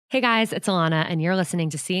Hey guys, it's Alana, and you're listening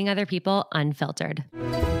to Seeing Other People Unfiltered.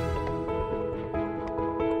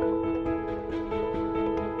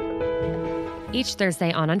 Each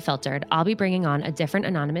Thursday on Unfiltered, I'll be bringing on a different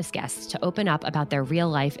anonymous guest to open up about their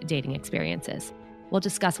real-life dating experiences. We'll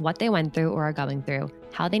discuss what they went through or are going through,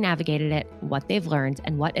 how they navigated it, what they've learned,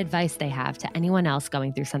 and what advice they have to anyone else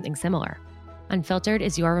going through something similar. Unfiltered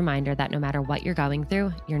is your reminder that no matter what you're going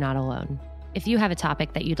through, you're not alone. If you have a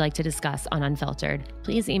topic that you'd like to discuss on Unfiltered,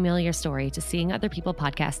 please email your story to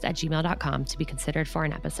seeingotherpeoplepodcast@gmail.com to be considered for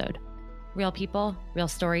an episode. Real people, real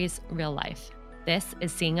stories, real life. This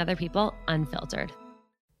is Seeing Other People Unfiltered.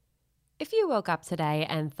 If you woke up today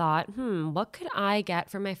and thought, what could I get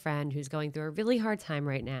for my friend who's going through a really hard time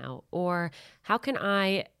right now? Or how can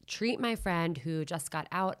I treat my friend who just got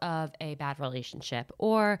out of a bad relationship?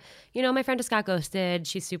 Or, my friend just got ghosted.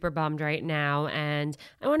 She's super bummed right now and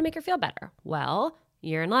I want to make her feel better. Well,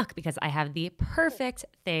 you're in luck because I have the perfect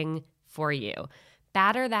thing for you.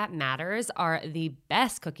 Batter That Matters are the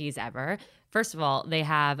best cookies ever. First of all, they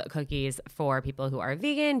have cookies for people who are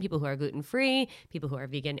vegan, people who are gluten-free, people who are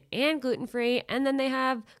vegan and gluten-free, and then they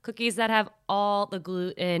have cookies that have all the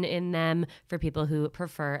gluten in them for people who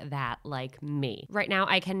prefer that, like me. Right now,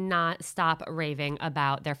 I cannot stop raving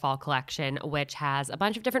about their fall collection, which has a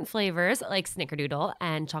bunch of different flavors like snickerdoodle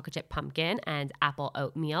and chocolate chip pumpkin and apple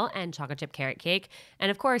oatmeal and chocolate chip carrot cake.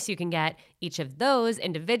 And of course, you can get each of those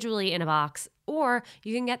individually in a box, or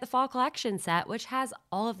you can get the fall collection set, which has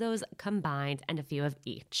all of those combined and a few of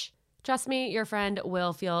each. Trust me, your friend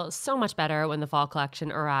will feel so much better when the fall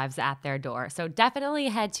collection arrives at their door. So definitely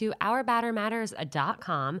head to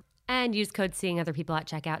OurBatterMatters.com and use code SeeingOtherPeople at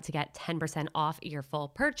checkout to get 10% off your full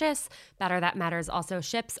purchase. Batter That Matters also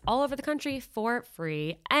ships all over the country for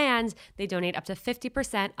free, and they donate up to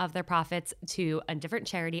 50% of their profits to a different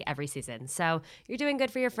charity every season. So you're doing good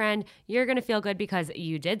for your friend. You're going to feel good because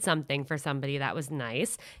you did something for somebody that was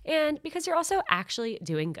nice, and because you're also actually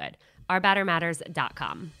doing good.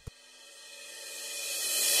 OurBatterMatters.com.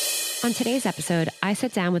 On today's episode, I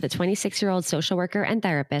sit down with a 26-year-old social worker and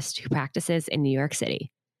therapist who practices in New York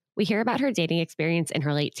City. We hear about her dating experience in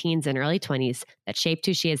her late teens and early 20s that shaped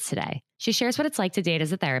who she is today. She shares what it's like to date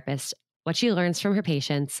as a therapist, what she learns from her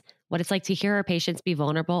patients, what it's like to hear her patients be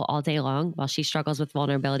vulnerable all day long while she struggles with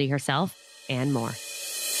vulnerability herself, and more.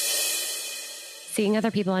 Seeing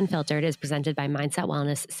Other People Unfiltered is presented by Mindset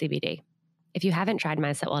Wellness CBD. If you haven't tried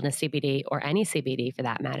Mindset Wellness CBD, or any CBD for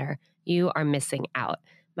that matter, you are missing out.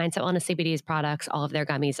 Mindset Wellness CBD's products, all of their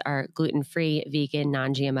gummies are gluten-free, vegan,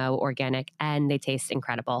 non-GMO, organic, and they taste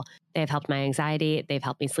incredible. They've helped my anxiety, they've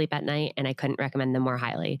helped me sleep at night, and I couldn't recommend them more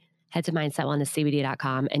highly. Head to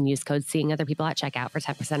mindsetwellnesscbd.com and use code SeeingOtherPeople at checkout for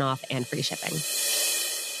 10% off and free shipping.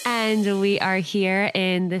 And we are here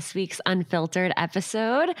in this week's Unfiltered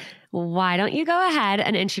episode. Why don't you go ahead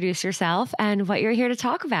and introduce yourself and what you're here to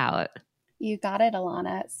talk about? You got it,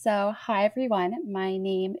 Alana. So, hi everyone. My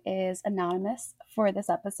name is Anonymous for this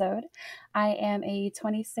episode. I am a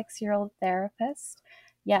 26-year-old therapist.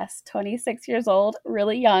 Yes, 26 years old,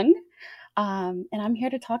 really young. And I'm here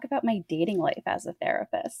to talk about my dating life as a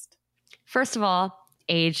therapist. First of all,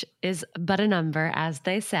 age is but a number, as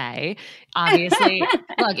they say. Obviously,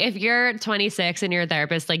 look, if you're 26 and you're a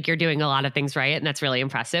therapist, like you're doing a lot of things right, and that's really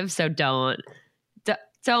impressive. So don't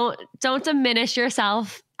diminish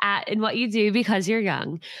yourself in what you do because you're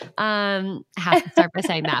young. Have to start by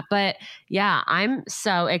saying that. But yeah, I'm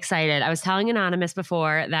so excited. I was telling Anonymous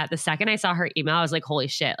before that the second I saw her email, I was like, holy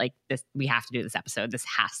shit, like this, we have to do this episode. This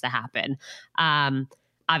has to happen.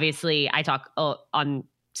 Obviously I talk on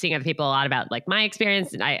Seeing Other People a lot about like my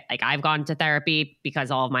experience. And I've gone to therapy because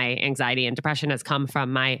all of my anxiety and depression has come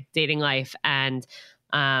from my dating life. And,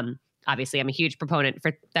 obviously I'm a huge proponent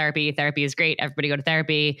for therapy. Therapy is great. Everybody go to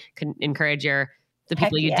therapy. Can encourage the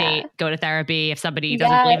people you date, go to therapy. If somebody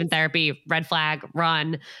doesn't believe in therapy, red flag,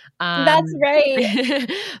 run. That's right.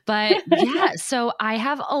 But yeah, so I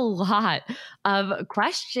have a lot of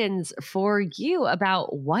questions for you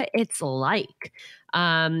about what it's like.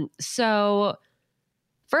 So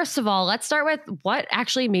first of all, let's start with what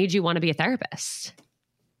actually made you want to be a therapist?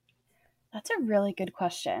 That's a really good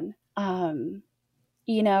question. I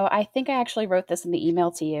think I actually wrote this in the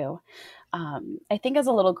email to you. I think as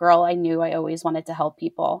a little girl, I knew I always wanted to help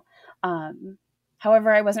people.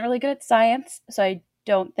 However, I wasn't really good at science, so I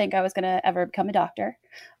don't think I was going to ever become a doctor,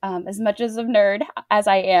 as much as a nerd as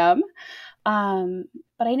I am.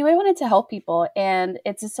 But I knew I wanted to help people, and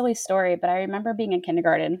it's a silly story, but I remember being in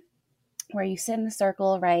kindergarten where you sit in the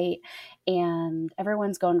circle, right, and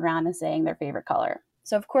everyone's going around and saying their favorite color.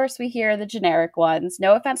 So, of course, we hear the generic ones.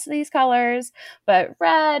 No offense to these colors, but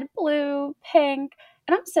red, blue, pink.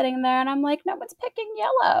 And I'm sitting there and I'm like, no one's picking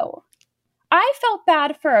yellow. I felt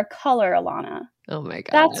bad for a color, Alana. Oh my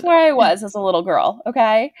That's God. where I was as a little girl,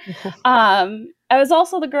 okay? I was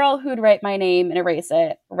also the girl who'd write my name and erase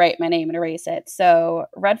it, write my name and erase it. So,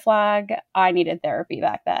 red flag, I needed therapy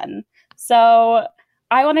back then. So,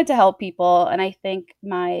 I wanted to help people. And I think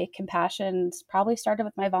my compassion probably started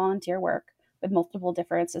with my volunteer work with multiple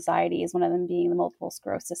different societies, one of them being the Multiple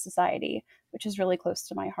Sclerosis Society, which is really close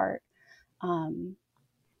to my heart. Um,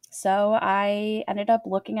 so I ended up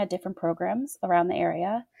looking at different programs around the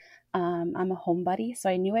area. I'm a home buddy, so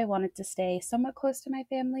I knew I wanted to stay somewhat close to my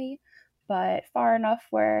family, but far enough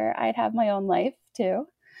where I'd have my own life too.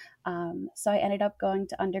 So I ended up going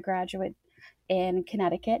to undergraduate in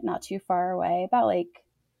Connecticut, not too far away, about like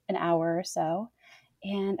an hour or so.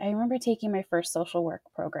 And I remember taking my first social work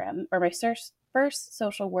program, or my first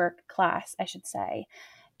social work class, I should say,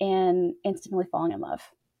 and instantly falling in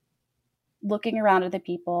love. Looking around at the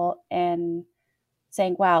people and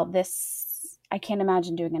saying, wow, this, I can't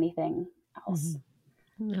imagine doing anything else.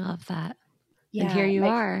 I love that. And here Yeah. you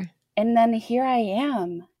are. And then here I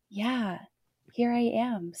am. Yeah. Here I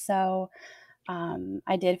am. So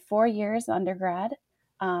I did 4 years undergrad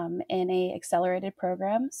in a accelerated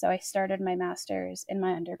program. So I started my master's in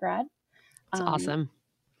my undergrad. It's awesome.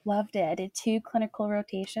 Loved it. I did 2 clinical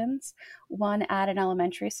rotations, one at an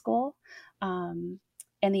elementary school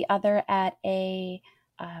and the other at a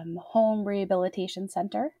home rehabilitation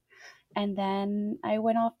center. And then I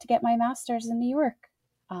went off to get my master's in New York.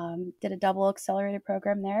 Did a double accelerated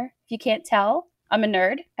program there. If you can't tell, I'm a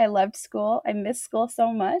nerd. I loved school. I missed school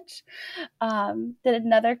so much. Did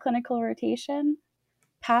another clinical rotation,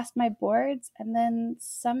 passed my boards, and then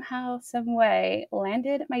somehow, some way,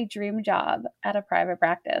 landed my dream job at a private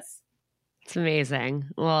practice. It's amazing.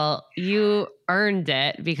 Well, you earned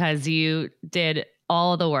it because you did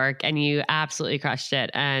all the work and you absolutely crushed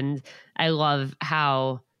it. And I love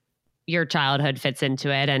how your childhood fits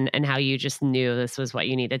into it and how you just knew this was what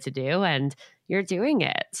you needed to do and you're doing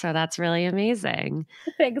it. So that's really amazing.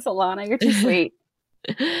 Thanks, Alana. You're too sweet.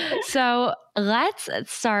 So let's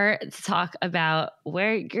start to talk about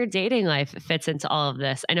where your dating life fits into all of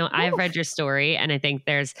this. I know I've read your story, and I think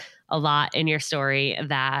there's a lot in your story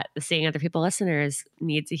that the Seeing Other People listeners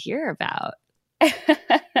need to hear about.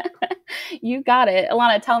 You got it.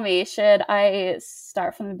 Alana, tell me, should I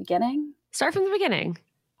start from the beginning? Start from the beginning.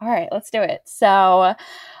 All right, let's do it. So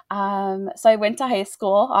I went to high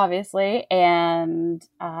school, obviously, and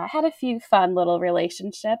had a few fun little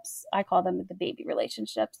relationships. I call them the baby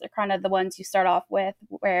relationships. They're kind of the ones you start off with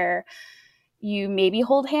where you maybe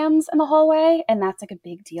hold hands in the hallway, and that's like a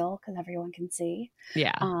big deal because everyone can see.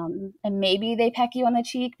 Yeah. And maybe they peck you on the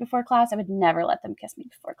cheek before class. I would never let them kiss me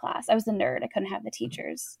before class. I was a nerd. I couldn't have the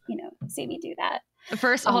teachers, see me do that.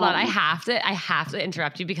 First, hold on. I have to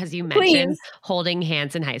interrupt you because you mentioned holding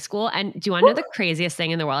hands in high school. And do you want to know the craziest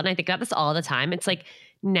thing in the world? And I think about this all the time. It's like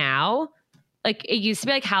now, like it used to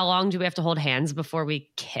be like, how long do we have to hold hands before we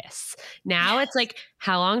kiss? Now it's like,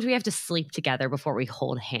 how long do we have to sleep together before we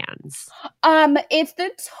hold hands? It's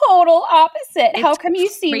the total opposite. How come you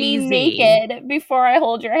see me naked before I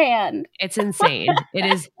hold your hand? It's insane. It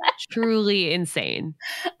is truly insane.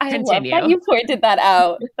 I love that you pointed that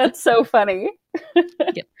out. That's so funny.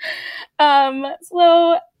 Yeah.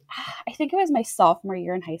 So I think it was my sophomore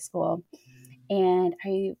year in high school. And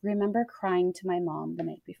I remember crying to my mom the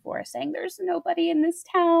night before saying, there's nobody in this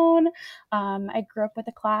town. I grew up with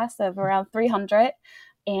a class of around 300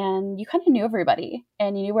 and you kind of knew everybody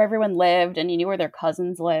and you knew where everyone lived and you knew where their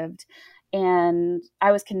cousins lived. And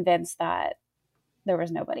I was convinced that there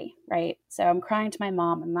was nobody, right? So I'm crying to my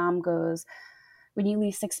mom and mom goes, when you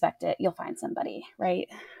least expect it, you'll find somebody, right?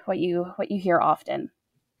 What you hear often.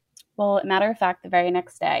 Well, matter of fact, the very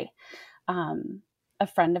next day, a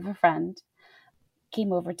friend of a friend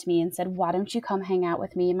came over to me and said, why don't you come hang out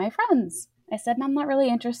with me and my friends? I said, I'm not really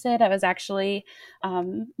interested. I was actually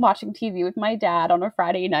watching TV with my dad on a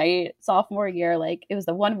Friday night, sophomore year. Like it was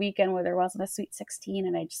the one weekend where there wasn't a Sweet 16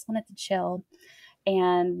 and I just wanted to chill.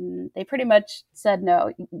 And they pretty much said,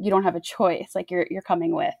 no, you don't have a choice. Like you're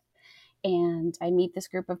coming with. And I meet this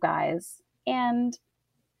group of guys and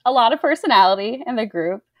a lot of personality in the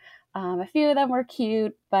group. A few of them were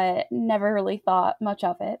cute, but never really thought much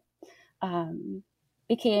of it.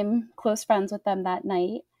 Became close friends with them that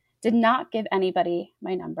night. Did not give anybody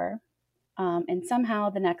my number. And somehow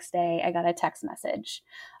the next day I got a text message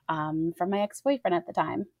from my ex-boyfriend at the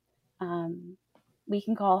time. We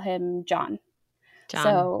can call him John.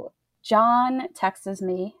 So John texts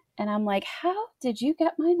me and I'm like, how did you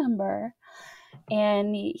get my number?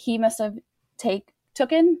 And he must have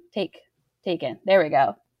taken. There we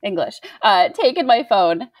go. English, taken my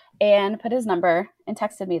phone and put his number and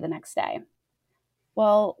texted me the next day.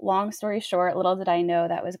 Well, long story short, little did I know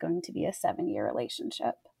that was going to be a 7-year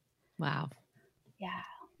relationship. Wow. Yeah,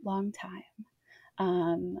 long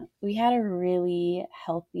time. We had a really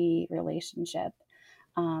healthy relationship.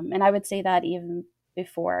 And I would say that even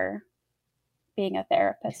before being a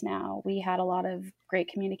therapist now, we had a lot of great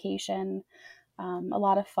communication, a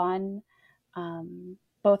lot of fun.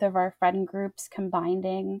 Both of our friend groups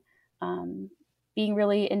combining, being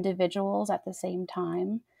really individuals at the same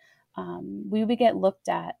time. We would get looked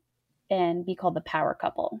at and be called the power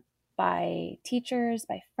couple by teachers,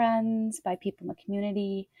 by friends, by people in the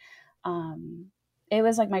community. It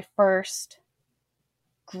was like my first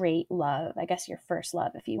great love, I guess your first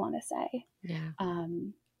love, if you want to say. Yeah.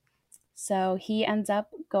 So he ends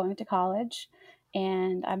up going to college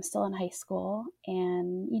and I'm still in high school.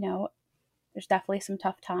 And, there's definitely some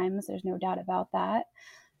tough times. There's no doubt about that.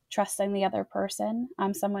 Trusting the other person.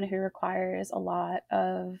 I'm someone who requires a lot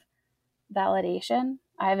of validation.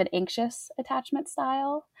 I have an anxious attachment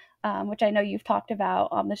style, which I know you've talked about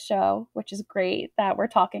on the show, which is great that we're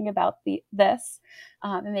talking about this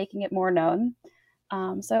and making it more known.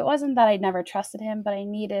 So it wasn't that I never trusted him, but I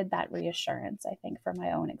needed that reassurance, I think, for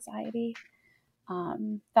my own anxiety.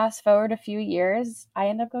 Fast forward a few years, I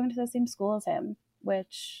ended up going to the same school as him,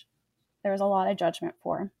 which there was a lot of judgment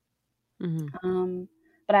for. Mm-hmm.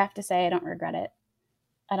 But I have to say, I don't regret it.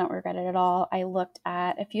 I don't regret it at all. I looked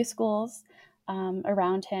at a few schools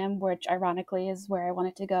around him, which ironically is where I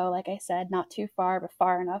wanted to go. Like I said, not too far, but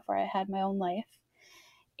far enough where I had my own life.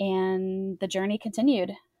 And the journey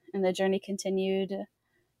continued. And the journey continued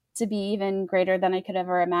to be even greater than I could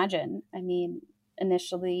ever imagine. I mean,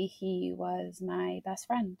 initially, he was my best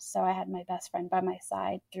friend. So I had my best friend by my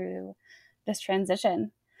side through this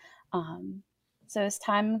transition. So as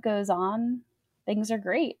time goes on, things are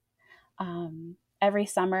great. Every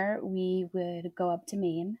summer, we would go up to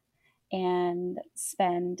Maine and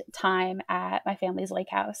spend time at my family's lake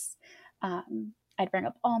house. I'd bring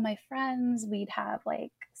up all my friends. We'd have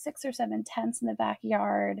like 6 or 7 tents in the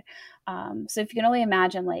backyard. So if you can only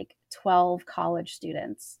imagine like 12 college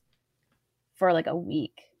students for like a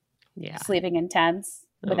week sleeping in tents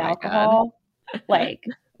with alcohol, like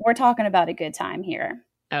we're talking about a good time here.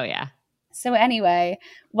 Oh, yeah. So anyway,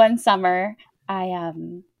 one summer, I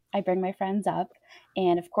bring my friends up,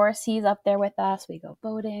 and of course he's up there with us. We go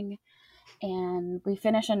boating, and we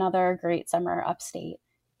finish another great summer upstate,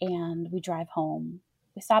 and we drive home.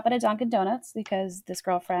 We stop at a Dunkin' Donuts because this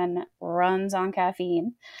girlfriend runs on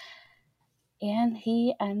caffeine, and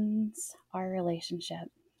he ends our relationship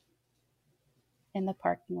in the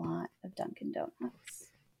parking lot of Dunkin'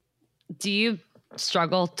 Donuts. Do you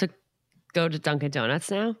struggle to go to Dunkin' Donuts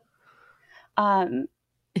now?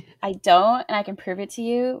 I don't, and I can prove it to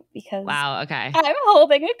you because okay. I'm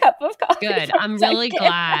holding a cup of coffee. Good. I'm really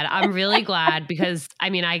glad. I'm really glad because I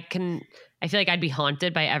feel like I'd be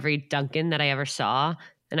haunted by every Dunkin' that I ever saw.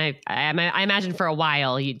 And I imagine for a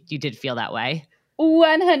while you did feel that way.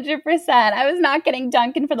 100%. I was not getting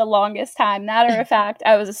Dunkin' for the longest time. Matter of fact,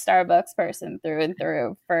 I was a Starbucks person through and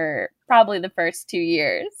through for probably the first 2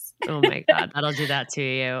 years. Oh my God, that'll do that to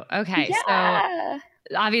you. Okay, yeah.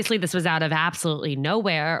 So obviously this was out of absolutely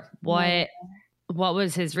nowhere. What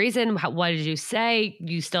was his reason? What did you say?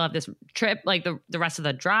 You still have this trip, like the rest of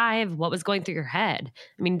the drive? What was going through your head?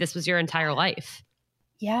 I mean, this was your entire life.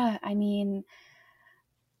 Yeah, I mean,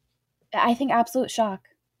 I think absolute shock.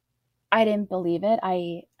 I didn't believe it.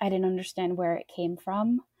 I didn't understand where it came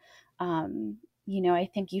from. I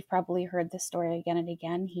think you've probably heard this story again and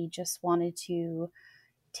again. He just wanted to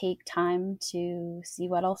take time to see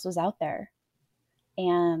what else was out there.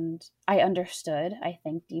 And I understood, I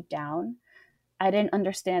think deep down. I didn't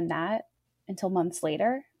understand that until months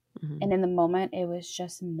later. Mm-hmm. And in the moment, it was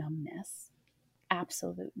just numbness,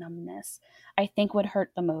 absolute numbness. I think what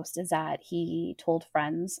hurt the most is that he told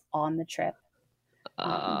friends on the trip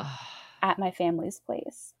at my family's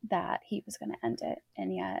place that he was going to end it.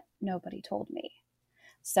 And yet nobody told me.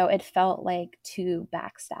 So it felt like 2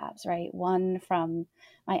 backstabs, right? One from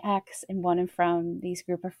my ex and one from these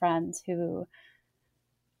group of friends who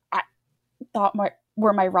I thought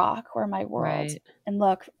were my rock, were my world. Right. And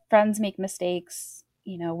look, friends make mistakes.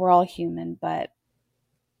 We're all human, but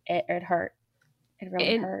it hurt. It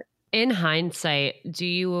really hurt. In hindsight, do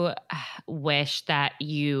you wish that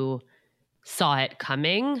you saw it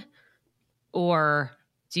coming? Or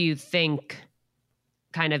do you think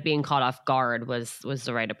kind of being caught off guard was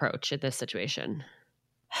the right approach at this situation?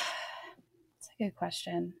 It's a good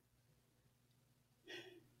question.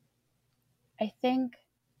 I think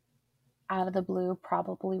out of the blue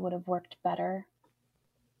probably would have worked better.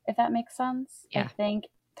 if that makes sense. I Yeah. think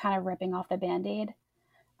kind of ripping off the Band-Aid,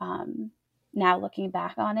 now looking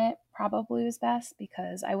back on it, probably was best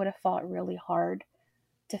because I would have fought really hard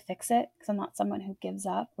to fix it because I'm not someone who gives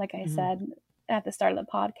up. Like I Mhm. said at the start of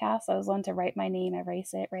the podcast, I was one to write my name,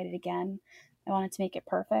 erase it, write it again. I wanted to make it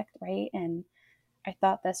perfect, right? And I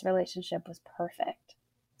thought this relationship was perfect.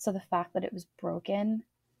 So the fact that it was broken,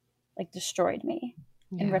 like, destroyed me.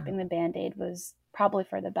 And Yeah. ripping the Band-Aid was probably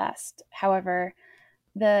for the best. However,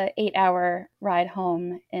 the 8-hour ride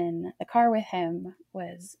home in the car with him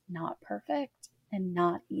was not perfect and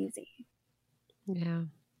not easy. Yeah.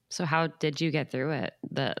 So how did you get through it?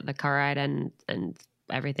 The car ride and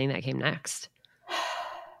everything that came next?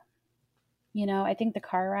 I think the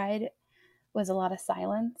car ride was a lot of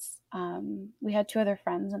silence. We had 2 other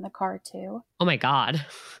friends in the car too. Oh my God.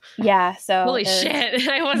 Yeah, so Holy there's shit.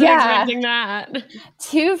 I wasn't yeah, expecting that.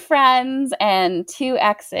 2 friends and 2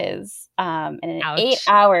 exes, and an Ouch.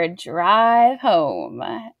 8-hour drive home.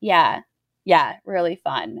 Yeah. Yeah, really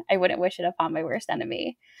fun. I wouldn't wish it upon my worst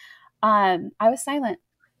enemy. I was silent.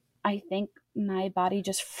 I think my body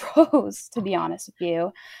just froze, to be honest with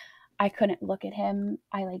you. I couldn't look at him.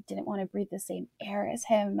 I didn't want to breathe the same air as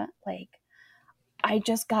him. I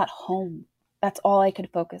just got home. That's all I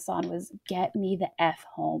could focus on was get me the F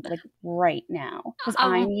home, right now, because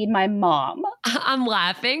I Um, need my mom. I'm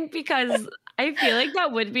laughing because I feel like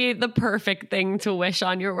that would be the perfect thing to wish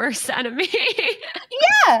on your worst enemy.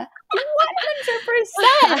 Yeah,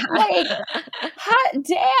 100%. Hot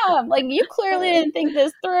damn. You clearly didn't think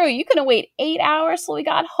this through. You couldn't wait 8 hours till we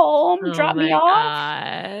got home, Oh drop me my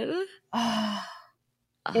off. God.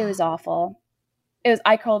 It was awful.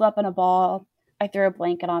 I curled up in a ball. I threw a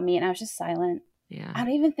blanket on me and I was just silent. Yeah. I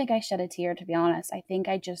don't even think I shed a tear, to be honest. I think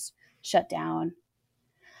I just shut down.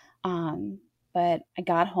 But I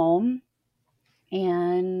got home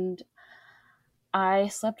and I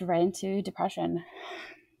slipped right into depression.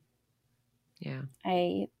 Yeah.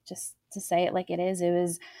 I just to say it like it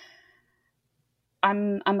was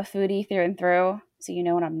I'm a foodie through and through, so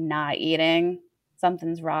when I'm not eating,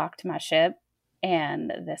 something's rocked my ship,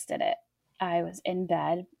 and this did it. I was in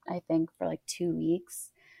bed, I think, for 2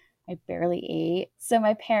 weeks. I barely ate. So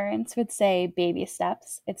my parents would say, baby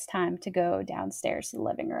steps, it's time to go downstairs to the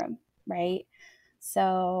living room, right?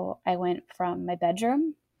 So I went from my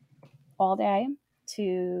bedroom all day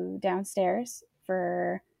to downstairs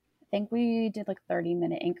for, I think we did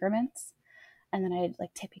 30-minute increments. And then I'd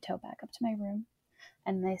tippy toe back up to my room.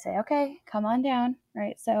 And they say, okay, come on down.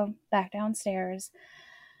 Right. So back downstairs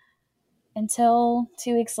until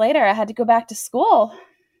 2 weeks later, I had to go back to school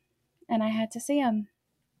and I had to see him.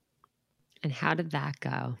 And how did that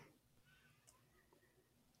go?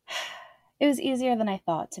 It was easier than I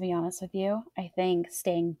thought, to be honest with you. I think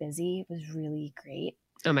staying busy was really great.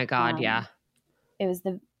 Oh my God. Yeah. It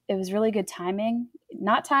was really good timing,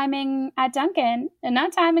 not timing at Dunkin' and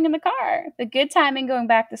not timing in the car, but good timing going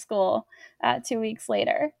back to school 2 weeks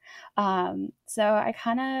later. So I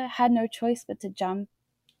kind of had no choice but to jump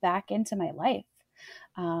back into my life.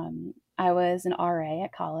 I was an RA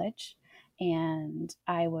at college and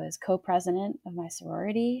I was co-president of my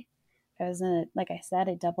sorority. I was in, like I said,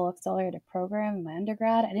 a double accelerated program in my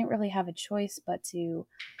undergrad. I didn't really have a choice but to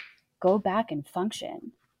go back and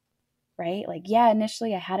function, right?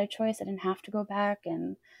 Initially I had a choice. I didn't have to go back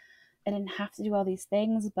and I didn't have to do all these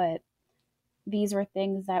things, but these were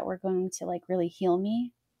things that were going to really heal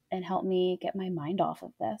me and help me get my mind off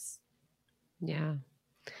of this. Yeah.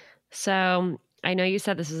 So I know you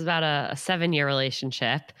said this is about a 7-year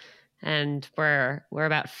relationship and we're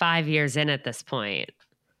about 5 years in at this point.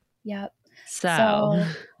 Yep. So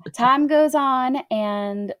time goes on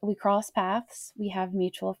and we cross paths. We have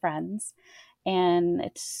mutual friends and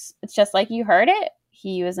it's just like you heard it.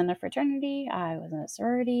 He was in a fraternity, I was in a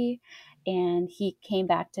sorority, and he came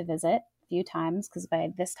back to visit a few times because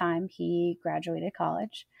by this time he graduated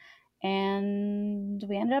college and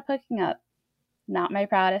we ended up hooking up. Not my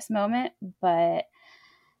proudest moment, but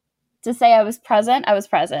to say I was present, I was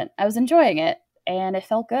present. I was enjoying it and it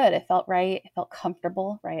felt good. It felt right. It felt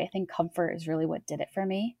comfortable, right? I think comfort is really what did it for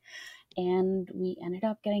me. And we ended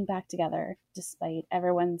up getting back together despite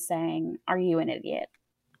everyone saying, are you an idiot?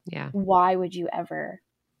 yeah. Why would you ever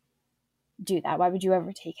do that? Why would you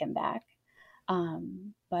ever take him back?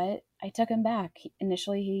 But I took him back.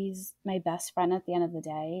 Initially, he's my best friend at the end of the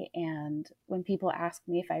day. And when people ask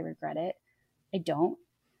me if I regret it, I don't.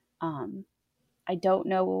 I don't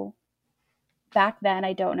know. Back then,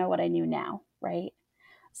 I don't know what I knew now, right?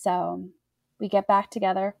 So we get back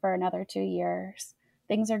together for another 2 years.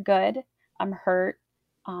 Things are good. I'm hurt,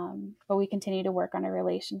 but we continue to work on a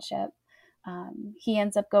relationship. He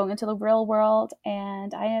ends up going into the real world,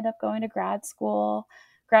 and I ended up going to grad school.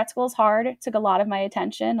 Grad school is hard. It took a lot of my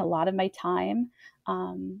attention, a lot of my time.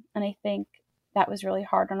 And I think that was really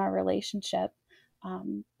hard on our relationship.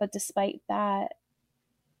 But despite that,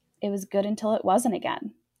 it was good until it wasn't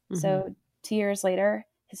again. Mm-hmm. So 2 years later,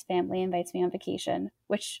 his family invites me on vacation,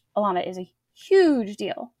 which, Alana, is a huge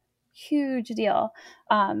deal. Huge deal.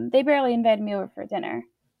 They barely invited me over for dinner.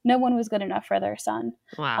 No one was good enough for their son.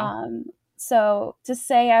 Wow. So to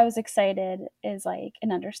say I was excited is like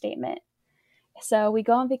an understatement. So we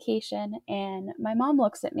go on vacation, and my mom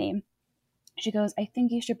looks at me. She goes, "I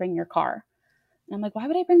think you should bring your car." And I'm like, "Why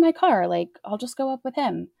would I bring my car? Like, I'll just go up with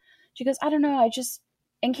him." She goes, "I don't know.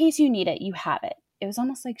 In case you need it, you have it." It was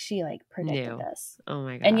almost like she like predicted this. Oh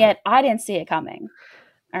my God. And yet I didn't see it coming.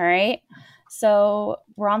 All right. So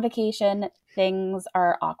we're on vacation. Things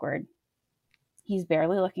are awkward. He's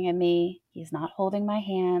barely looking at me. He's not holding my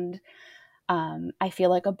hand. I feel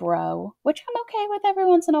like a bro, which I'm okay with every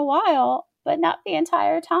once in a while, but not the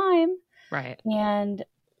entire time. Right. And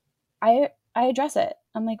I address it.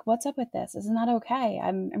 I'm like, "What's up with this? Isn't that okay?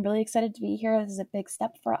 I'm really excited to be here. This is a big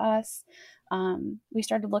step for us." We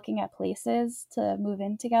started looking at places to move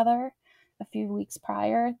in together a few weeks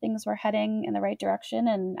prior. Things were heading in the right direction,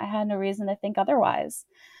 and I had no reason to think otherwise.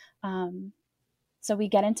 So we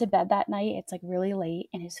get into bed that night. It's like really late,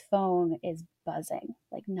 and his phone is buzzing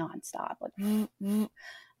like nonstop. Like,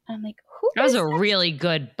 I'm like, "Who?" That was a really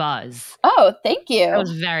good buzz. Oh, thank you. That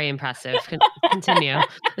was very impressive. Continue.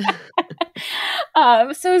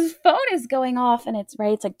 So his phone is going off, and it's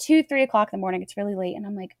like 2-3 o'clock in the morning. It's really late. And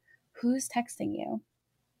I'm like, "Who's texting you?"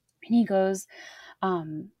 And he goes,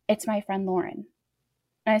 "It's my friend Lauren."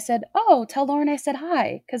 And I said, "Oh, tell Lauren I said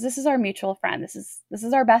hi." 'Cause this is our mutual friend. This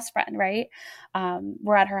is our best friend, right?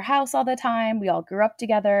 We're at her house all the time. We all grew up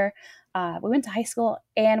together. We went to high school,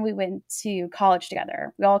 and we went to college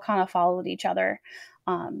together. We all kind of followed each other.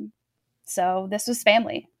 So this was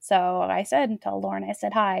family. So I said, "Tell Lauren I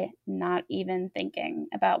said hi," not even thinking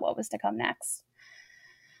about what was to come next.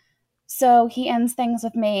 So he ends things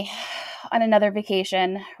with me on another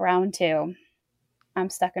vacation, round 2. I'm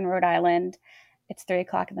stuck in Rhode Island. It's 3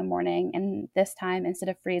 o'clock in the morning. And this time, instead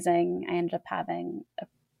of freezing, I ended up having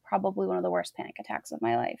probably one of the worst panic attacks of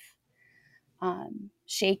my life.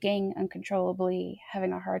 Shaking uncontrollably,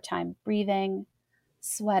 having a hard time breathing,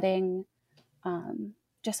 sweating,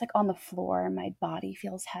 just like on the floor. My body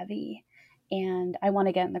feels heavy, and I want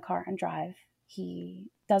to get in the car and drive.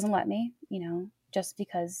 He doesn't let me, just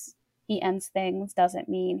because he ends things doesn't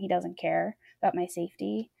mean he doesn't care about my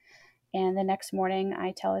safety. And the next morning,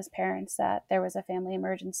 I tell his parents that there was a family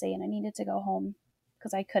emergency and I needed to go home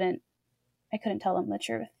because I couldn't tell them the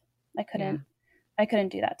truth. I couldn't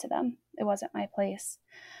do that to them. It wasn't my place.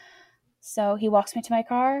 So he walks me to my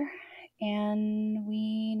car, and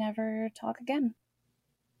we never talk again.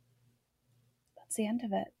 That's the end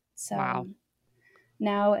of it. So wow.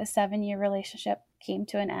 Now a 7-year relationship came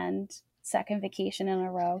to an end. Second vacation in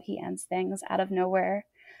a row, he ends things out of nowhere,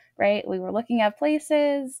 right? We were looking at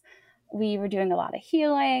places. We were doing a lot of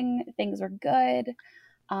healing. Things were good.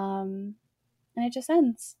 And it just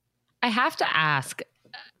ends. I have to ask,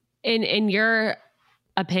 in your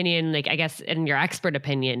opinion, like I guess in your expert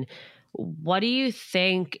opinion, what do you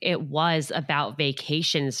think it was about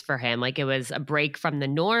vacations for him? Like it was a break from the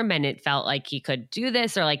norm and it felt like he could do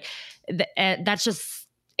this, or like that's just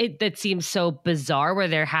it. That seems so bizarre where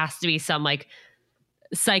there has to be some like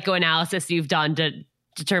psychoanalysis you've done to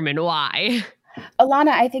determine why. Alana,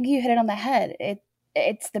 I think you hit it on the head.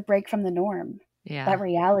 It's the break from the norm. Yeah. That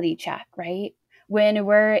reality check, right? When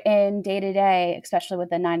we're in day to day, especially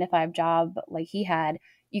with a 9-to-5 job like he had,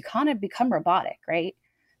 you kind of become robotic, right?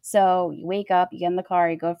 So you wake up, you get in the car,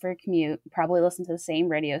 you go for a commute, you probably listen to the same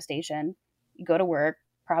radio station, you go to work,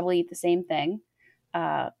 probably eat the same thing,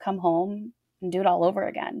 come home and do it all over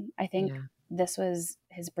again. I think this was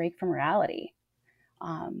his break from reality.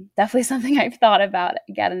 Definitely something I've thought about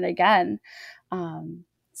again and again.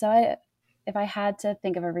 So if I had to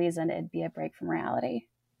think of a reason, it'd be a break from reality.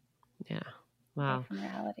 Yeah. Wow. Break from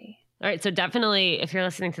reality. All right. So definitely, if you're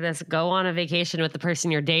listening to this, go on a vacation with the person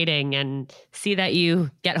you're dating and see that you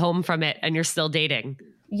get home from it and you're still dating.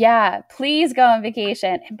 Yeah. Please go on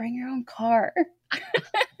vacation and bring your own car.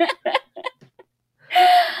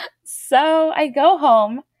 So I go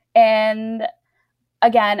home, and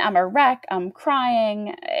again, I'm a wreck. I'm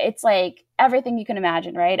crying. It's like everything you can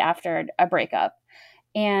imagine, right? After a breakup.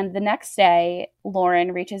 And the next day,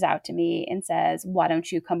 Lauren reaches out to me and says, "Why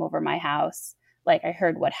don't you come over my house? Like, I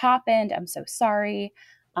heard what happened. I'm so sorry."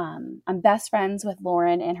 I'm best friends with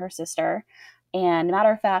Lauren and her sister. And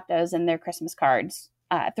matter of fact, I was in their Christmas cards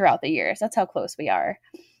throughout the years. That's how close we are.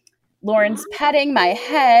 Lauren's petting my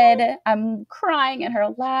head. I'm crying in her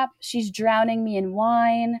lap. She's drowning me in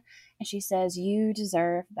wine. And she says, "You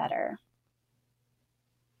deserve better."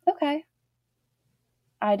 Okay.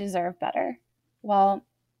 I deserve better. Well,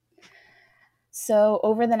 so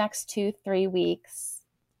over the next 2-3 weeks,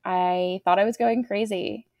 I thought I was going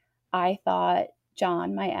crazy. I thought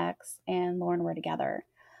John, my ex, and Lauren were together.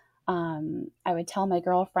 I would tell my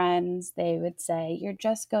girlfriends, they would say, "You're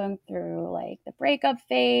just going through like the breakup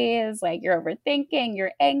phase, like you're overthinking,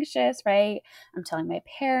 you're anxious," right? I'm telling my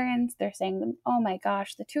parents, they're saying, "Oh my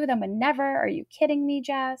gosh, the two of them would never. Are you kidding me,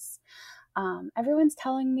 Jess?" Everyone's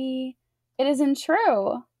telling me it isn't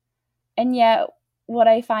true. And yet, what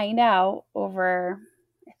I find out over,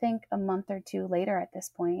 I think, a month or two later at this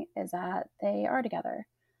point is that they are together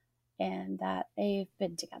and that they've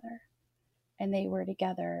been together. And they were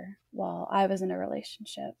together while I was in a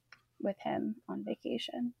relationship with him on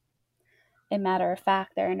vacation. A matter of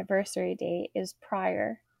fact, their anniversary date is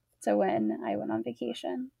prior to when I went on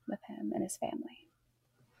vacation with him and his family.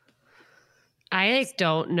 I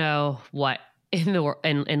don't know what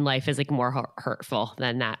in life is like more hurtful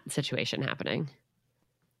than that situation happening.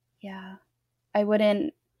 Yeah, I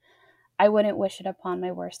wouldn't wish it upon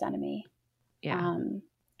my worst enemy. Yeah,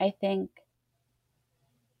 I think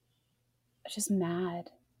I was just mad.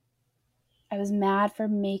 I was mad for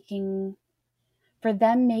them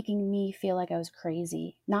making me feel like I was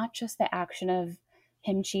crazy. Not just the action of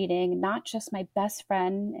him cheating, not just my best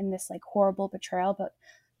friend in this like horrible betrayal, but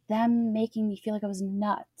them making me feel like I was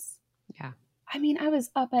nuts. yeah. I mean, I was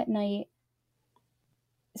up at night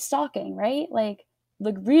stalking, right? Like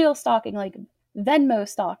real stalking, like Venmo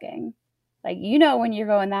stalking. Like, when you're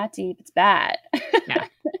going that deep, it's bad. Yeah.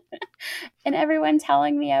 And everyone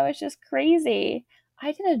telling me I was just crazy.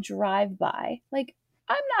 I did a drive-by. Like,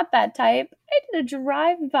 I'm not that type. I did a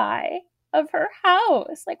drive-by of her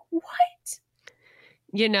house. Like, what?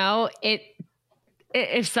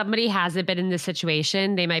 If somebody hasn't been in this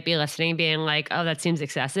situation, they might be listening, being like, "Oh, that seems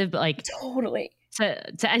excessive." But like, Totally.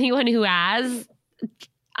 To anyone who has,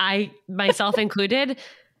 I myself included,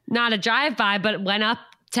 not a drive-by, but went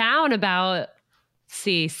uptown about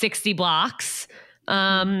 60 blocks,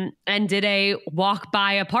 and did a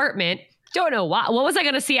walk-by apartment. Don't know what was I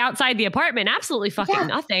going to see outside the apartment? Absolutely fucking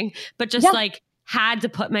nothing. But just like had to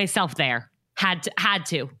put myself there. Had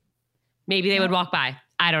to. Maybe they would walk by.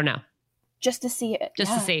 I don't know. Just to see it.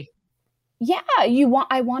 Just to see. Yeah,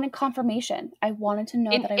 I wanted confirmation. I wanted to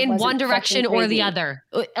know that I wasn't in one direction or the other.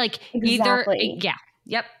 Like exactly. Either. Yeah.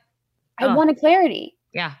 Yep. I wanted clarity.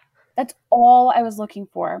 Yeah. That's all I was looking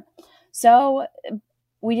for. So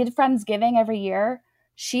we did Friendsgiving every year.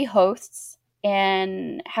 She hosts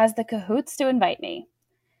and has the cahoots to invite me.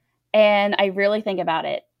 And I really think about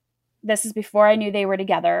it. This is before I knew they were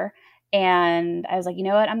together. And I was like, you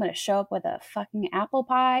know what? I'm going to show up with a fucking apple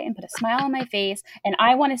pie and put a smile on my face. And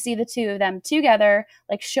I want to see the two of them together.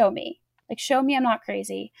 Like, show me. I'm not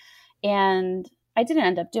crazy. And I didn't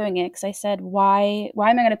end up doing it because I said, why am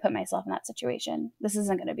I going to put myself in that situation? This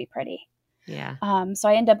isn't going to be pretty. Yeah. So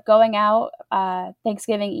I ended up going out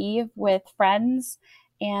Thanksgiving Eve with friends.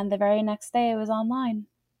 And the very next day it was online.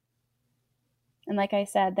 And like I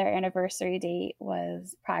said, their anniversary date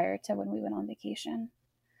was prior to when we went on vacation.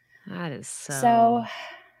 That is so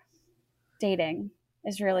dating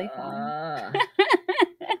is really fun.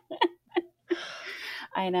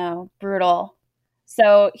 I know, brutal.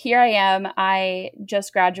 So here I am. I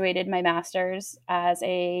just graduated my master's as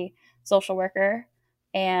a social worker.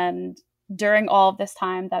 And during all of this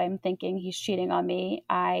time that I'm thinking he's cheating on me,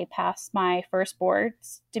 I passed my first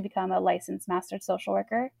boards to become a licensed master social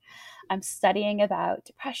worker. I'm studying about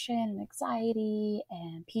depression and anxiety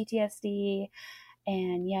and PTSD.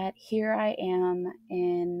 And yet here I am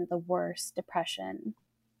in the worst depression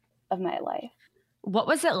of my life. What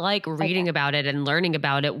was it like reading about it and learning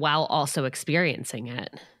about it while also experiencing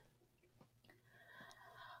it?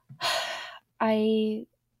 I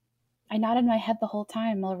nodded my head the whole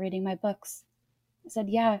time while reading my books. I said,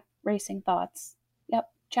 yeah, racing thoughts. Yep,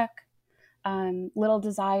 check. Little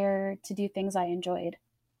desire to do things I enjoyed.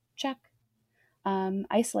 Check.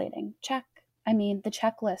 Isolating. Check. I mean, the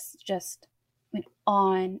checklist just went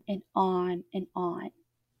on and on and on.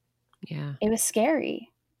 Yeah. It was scary.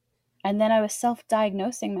 And then I was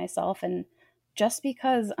self-diagnosing myself. And just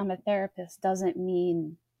because I'm a therapist doesn't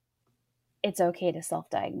mean it's okay to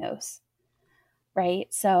self-diagnose. Right?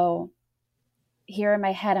 So here in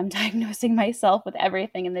my head, I'm diagnosing myself with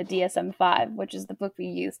everything in the DSM-5, which is the book we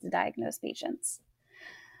use to diagnose patients.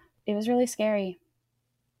 It was really scary.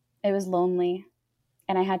 It was lonely.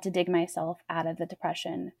 And I had to dig myself out of the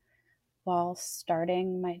depression while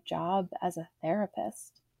starting my job as a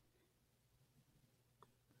therapist.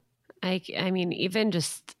 I mean, even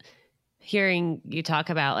just hearing you talk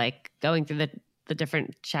about like going through the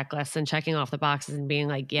different checklists and checking off the boxes and being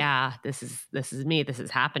like, yeah, this is me, this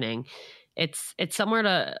is happening. It's similar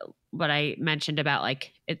to what I mentioned about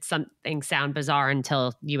like it's something sound bizarre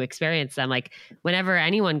until you experience them. Like whenever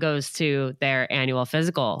anyone goes to their annual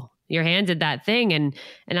physical, you're handed that thing, and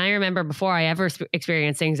I remember before I ever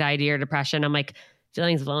experienced anxiety or depression, I'm like,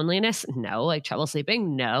 feelings of loneliness, no. Like trouble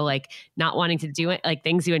sleeping, no. Like not wanting to do it, like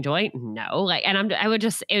things you enjoy, no. Like, and I would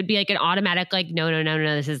just, it would be like an automatic, like, no, no, no,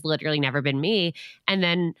 no, this has literally never been me. And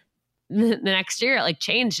then the next year it like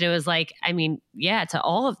changed. It was like, I mean, yeah, to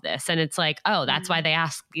all of this. And it's like, oh, that's why they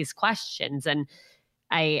ask these questions. And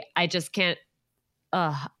I just can't,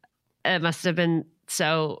 it must have been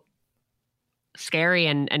so scary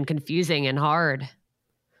and confusing and hard.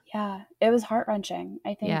 Yeah, it was heart-wrenching.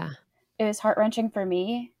 I think it was heart-wrenching for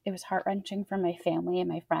me. It was heart-wrenching for my family and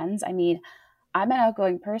my friends. I mean, I'm an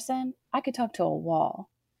outgoing person. I could talk to a wall.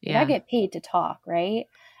 Yeah. Like, I get paid to talk, right?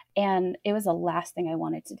 And it was the last thing I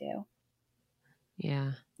wanted to do.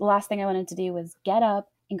 Yeah. The last thing I wanted to do was get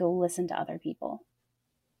up and go listen to other people.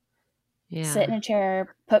 Yeah. Sit in a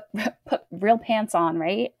chair, put real pants on,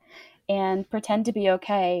 right? And pretend to be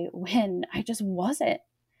okay when I just wasn't.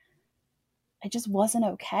 I just wasn't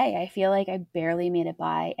okay. I feel like I barely made it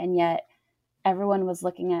by. And yet everyone was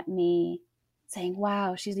looking at me saying,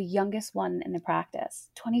 wow, she's the youngest one in the practice.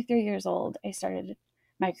 23 years old, I started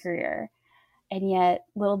my career. And yet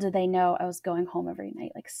little did they know I was going home every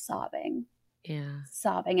night, like sobbing. Yeah.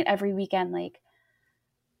 Sobbing. And every weekend, like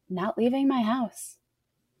not leaving my house.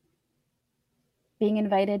 Being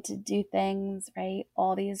invited to do things, right?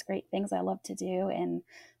 All these great things I love to do, and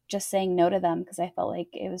just saying no to them because I felt like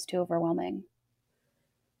it was too overwhelming.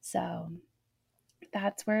 So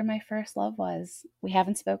that's where my first love was. We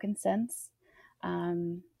haven't spoken since.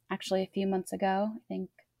 Actually, a few months ago,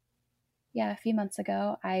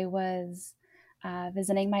 I was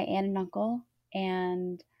visiting my aunt and uncle,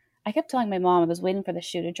 and I kept telling my mom I was waiting for the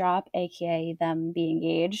shoe to drop, aka them being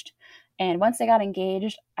engaged. And once they got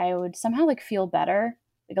engaged, I would somehow like feel better,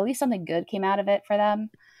 like at least something good came out of it for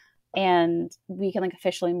them, and we can like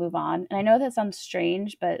officially move on. And I know that sounds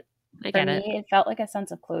strange, but for me, it felt like a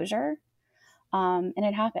sense of closure. And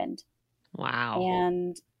it happened. Wow.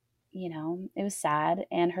 And, you know, it was sad.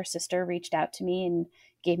 And her sister reached out to me and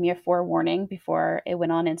gave me a forewarning before it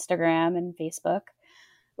went on Instagram and Facebook,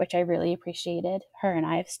 which I really appreciated. Her and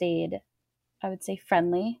I have stayed, I would say,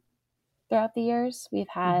 friendly throughout the years. We've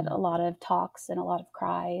had a lot of talks and a lot of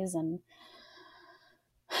cries, and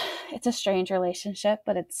it's a strange relationship,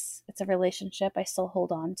 but it's a relationship I still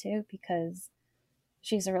hold on to because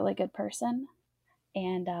she's a really good person.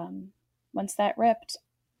 And once that ripped,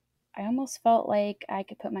 I almost felt like I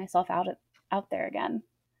could put myself out there again.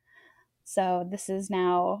 So this is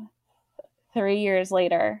now 3 years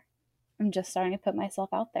later. I'm just starting to put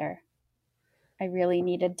myself out there. I really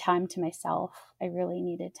needed time to myself. I really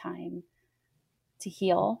needed time to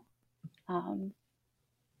heal.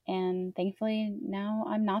 And thankfully now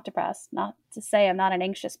I'm not depressed. Not to say I'm not an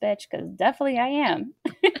anxious bitch, because definitely I am.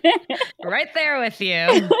 Right there with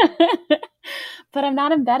you. But I'm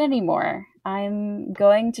not in bed anymore. I'm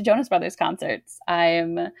going to Jonas Brothers concerts.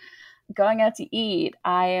 I'm going out to eat.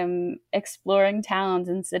 I am exploring towns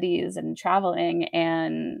and cities and traveling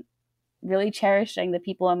and really cherishing the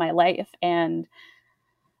people in my life. And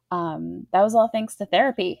that was all thanks to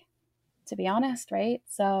therapy, to be honest, right?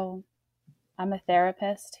 So I'm a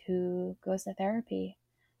therapist who goes to therapy.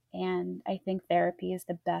 And I think therapy is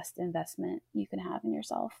the best investment you can have in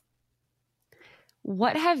yourself.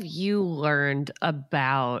 What have you learned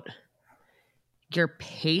about your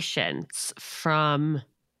patients from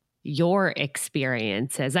your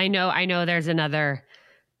experiences? I know there's another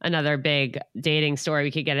big dating story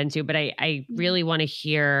we could get into, but I really want to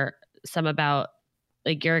hear some about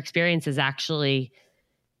like your experiences actually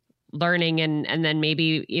learning, and then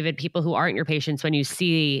maybe even people who aren't your patients, when you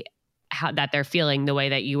see how that they're feeling the way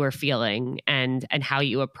that you were feeling, and how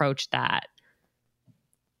you approach that.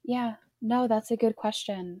 Yeah, no, that's a good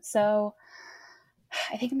question. So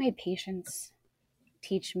I think my patients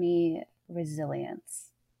teach me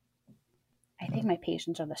resilience. I think my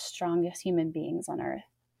patients are the strongest human beings on earth.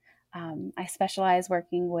 I specialize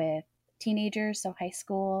working with teenagers, so high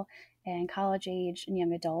school and college age and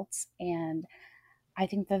young adults. And I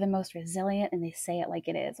think they're the most resilient, and they say it like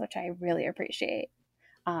it is, which I really appreciate.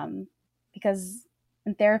 Because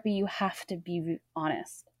in therapy, you have to be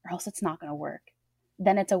honest, or else it's not going to work.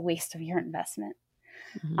 Then it's a waste of your investment.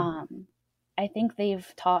 I think they've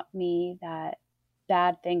taught me that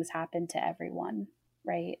bad things happen to everyone,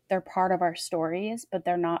 right? They're part of our stories, but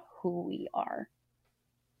they're not who we are.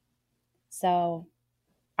 So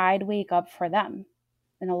I'd wake up for them.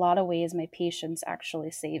 In a lot of ways, my patients actually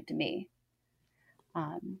saved me.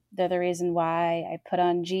 They're the reason why I put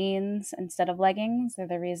on jeans instead of leggings. They're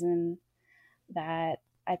the reason that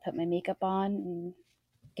I put my makeup on and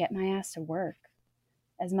get my ass to work.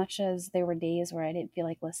 As much as there were days where I didn't feel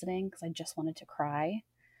like listening because I just wanted to cry,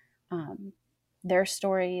 their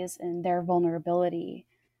stories and their vulnerability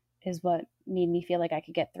is what made me feel like I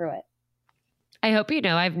could get through it. I hope you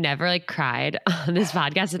know I've never like cried on this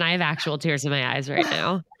podcast, and I have actual tears in my eyes right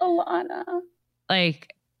now. Alana.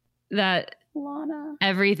 Like that. Alana.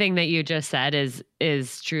 Everything that you just said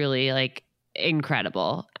is truly like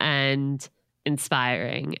incredible and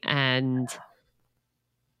inspiring and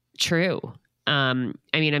true. I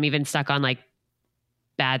mean, I'm even stuck on like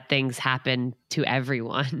bad things happen to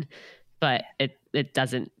everyone, but it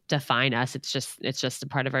doesn't define us. It's just a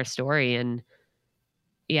part of our story. And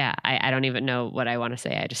yeah, I don't even know what I want to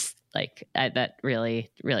say. I just like that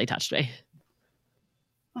really, really touched me.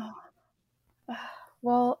 Oh.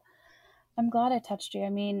 Well, I'm glad I touched you. I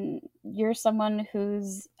mean, you're someone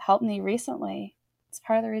who's helped me recently. It's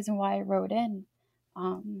part of the reason why I wrote in.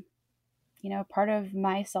 Part of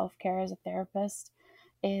my self-care as a therapist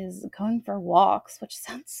is going for walks, which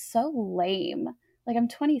sounds so lame. Like, I'm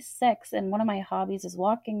 26 and one of my hobbies is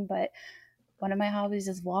walking, but one of my hobbies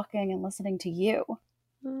is walking and listening to you,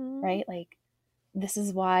 right? Like, this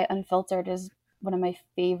is why Unfiltered is one of my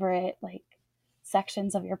favorite, like,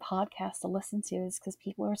 sections of your podcast to listen to, is because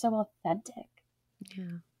people are so authentic.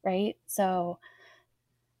 Yeah. Right? So,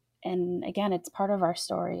 and again, it's part of our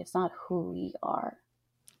story. It's not who we are.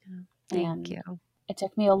 Yeah. Thank you. It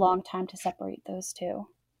took me a long time to separate those two.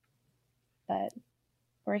 But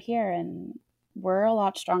we're here and we're a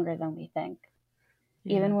lot stronger than we think.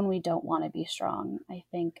 Yeah. Even when we don't want to be strong. I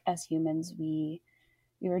think as humans, we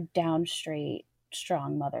are down straight,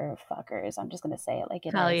 strong motherfuckers. I'm just going to say it like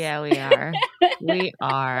it Hell is. Yeah, we are. We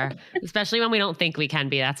are. Especially when we don't think we can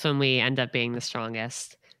be. That's when we end up being the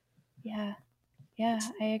strongest. Yeah. Yeah,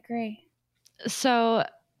 I agree. So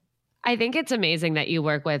I think it's amazing that you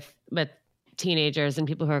work with teenagers and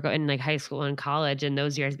people who are in like high school and college in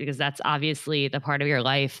those years, because that's obviously the part of your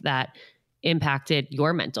life that impacted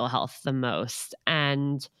your mental health the most.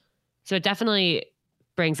 And so it definitely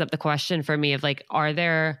brings up the question for me of like, are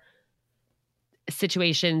there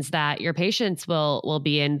situations that your patients will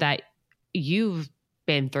be in that you've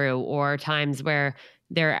been through, or times where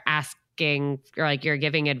they're asking, or like you're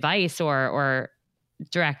giving advice or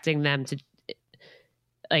directing them to,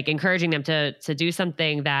 like encouraging them to do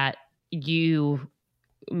something that you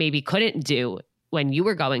maybe couldn't do when you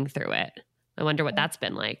were going through it? I wonder what that's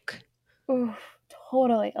been like. Ooh,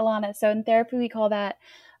 totally, Alana. So in therapy, we call that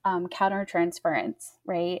countertransference,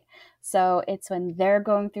 right? So it's when they're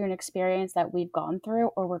going through an experience that we've gone through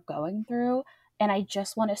or we're going through, and I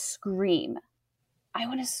just want to scream. I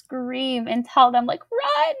want to scream and tell them, like,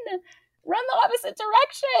 run the opposite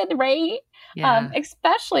direction, right? Yeah.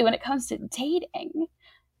 Especially when it comes to dating.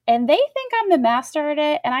 And they think I'm the master at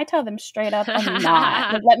it, and I tell them straight up, I'm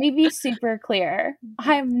not. But let me be super clear.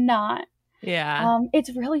 I'm not. Yeah.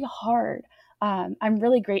 It's really hard. I'm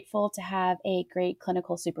really grateful to have a great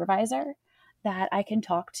clinical supervisor that I can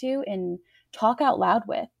talk to and talk out loud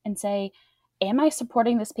with and say, am I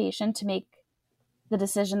supporting this patient to make the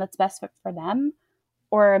decision that's best fit for them?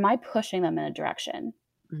 Or am I pushing them in a direction?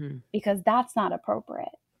 Mm-hmm. Because that's not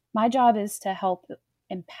appropriate. My job is to help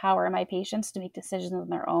empower my patients to make decisions on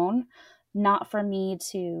their own, not for me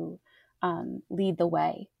to lead the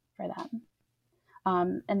way for them.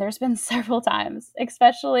 And there's been several times,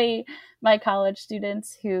 especially my college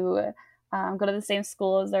students who go to the same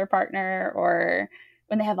school as their partner, or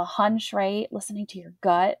when they have a hunch, right? Listening to your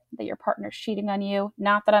gut that your partner's cheating on you.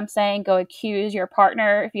 Not that I'm saying go accuse your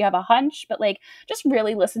partner if you have a hunch, but like just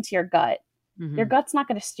really listen to your gut. Mm-hmm. Your gut's not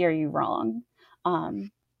going to steer you wrong.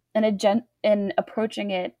 And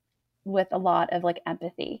approaching it with a lot of like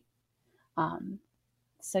empathy.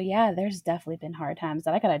 So yeah, there's definitely been hard times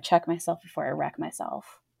that I gotta check myself before I wreck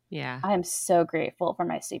myself. Yeah. I am so grateful for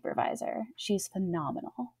my supervisor. She's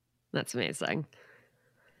phenomenal. That's amazing.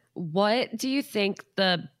 What do you think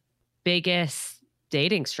the biggest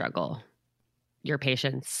dating struggle your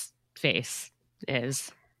patients face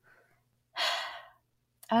is?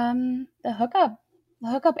 The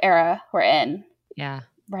hookup era we're in. Yeah.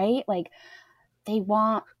 Right? Like they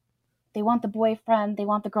want the boyfriend, they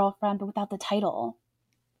want the girlfriend, but without the title.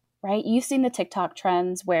 Right? You've seen the TikTok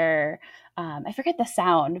trends where I forget the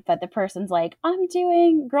sound, but the person's like, I'm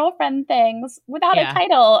doing girlfriend things without a Yeah.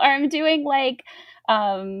 title, or I'm doing like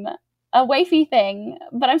a wifey thing,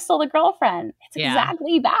 but I'm still the girlfriend. It's Yeah.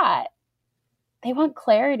 exactly that. They want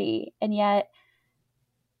clarity, and yet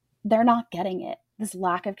they're not getting it. This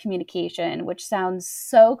lack of communication, which sounds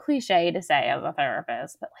so cliche to say as a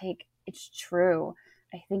therapist, but like it's true.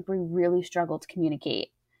 I think we really struggle to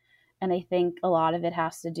communicate. And I think a lot of it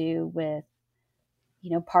has to do with,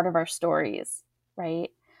 part of our stories, right?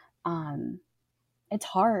 It's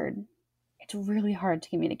hard. It's really hard to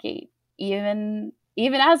communicate. Even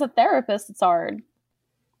as a therapist, it's hard.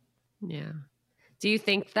 Yeah. Do you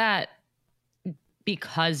think that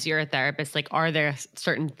because you're a therapist, like, are there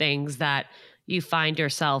certain things that you find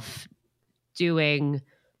yourself doing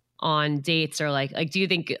on dates, or like do you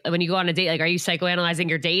think when you go on a date, like, are you psychoanalyzing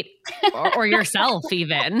your date or yourself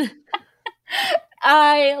even?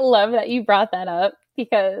 I love that you brought that up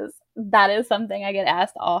because that is something I get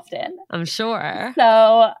asked often. I'm sure.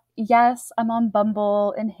 So, yes, I'm on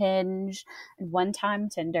Bumble and Hinge and one time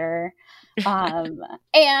Tinder. And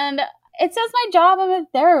it says my job, I'm a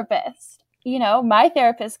therapist. My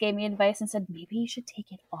therapist gave me advice and said, maybe you should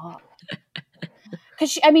take it off.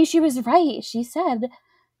 Because she was right. She said,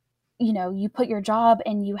 you put your job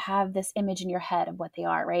and you have this image in your head of what they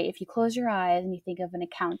are, right? If you close your eyes and you think of an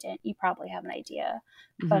accountant, you probably have an idea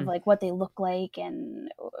of like what they look like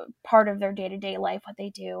and part of their day-to-day life, what they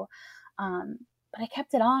do. But I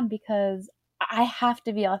kept it on because I have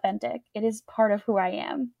to be authentic. It is part of who I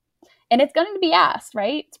am. And it's going to be asked,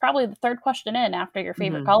 right? It's probably the third question in after your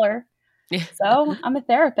favorite color. Yeah. So I'm a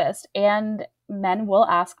therapist, and men will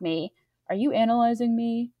ask me, are you analyzing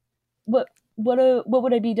me? What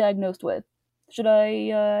would I be diagnosed with? Should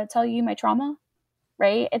I tell you my trauma?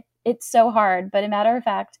 Right? It's so hard, but a matter of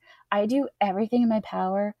fact, I do everything in my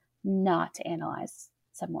power not to analyze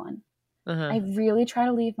someone. I really try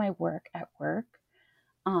to leave my work at work,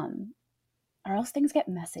 or else things get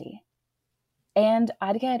messy, and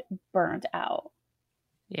I'd get burnt out.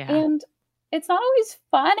 Yeah. And it's not always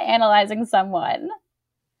fun analyzing someone.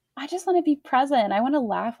 I just want to be present. I want to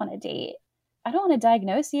laugh on a date. I don't want to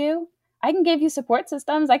diagnose you. I can give you support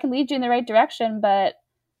systems. I can lead you in the right direction, but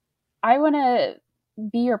I want to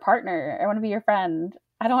be your partner. I want to be your friend.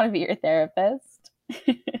 I don't want to be your therapist.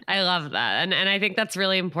 I love that. And I think that's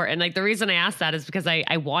really important. Like, the reason I asked that is because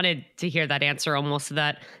I wanted to hear that answer, almost so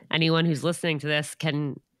that anyone who's listening to this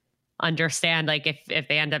can understand, like, if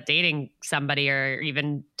they end up dating somebody or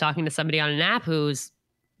even talking to somebody on an app whose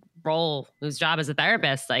job is a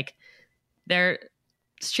therapist, like,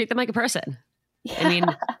 just treat them like a person. Yeah. I mean,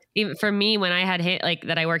 even for me, when I had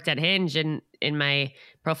that I worked at Hinge, and in my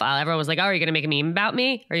profile, everyone was like, "Oh, are you going to make a meme about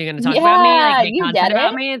me? Are you going to talk about me? Like, make content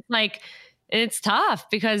about me?" It's like, it's tough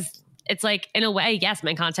because it's like, in a way, yes,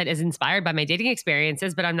 my content is inspired by my dating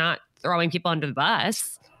experiences, but I'm not throwing people under the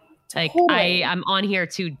bus. Like, totally. I'm on here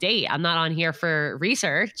to date. I'm not on here for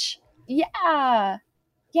research. Yeah.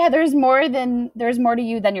 Yeah. There's more to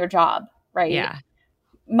you than your job, right? Yeah.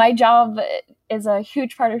 My job is a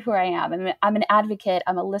huge part of who I am. I'm an advocate.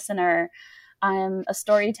 I'm a listener. I'm a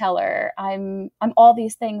storyteller. I'm all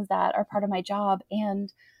these things that are part of my job.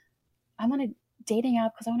 And I'm on a dating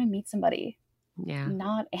app because I want to meet somebody. Yeah.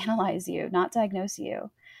 Not analyze you, not diagnose you.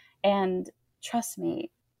 And trust me,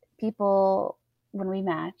 people, when we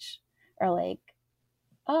match, are like,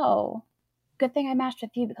 oh, good thing I matched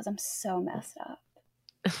with you because I'm so messed up.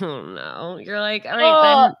 Oh no. You're like, all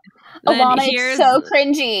right, then Alana, it's so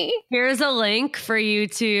cringy. Here's a link for you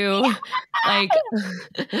to like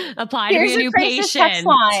apply here's to be a new crisis patient. Text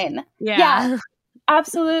line. Yeah,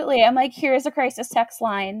 absolutely. I'm like, here's a crisis text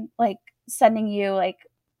line, like sending you like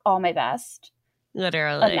all my best.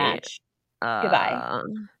 Literally. Unmatch. Goodbye.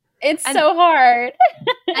 It's so hard.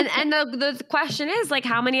 and the question is, like,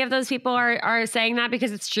 how many of those people are saying that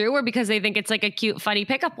because it's true, or because they think it's like a cute, funny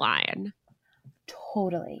pickup line?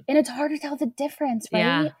 Totally. And it's hard to tell the difference, right?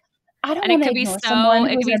 Yeah. I don't want to ignore someone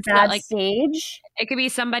who's at a bad stage. It could be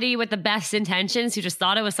somebody with the best intentions who just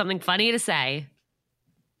thought it was something funny to say.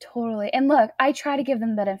 Totally. And look, I try to give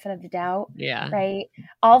them the benefit of the doubt. Yeah. Right?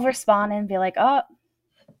 I'll respond and be like, oh,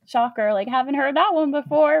 shocker, like, haven't heard that one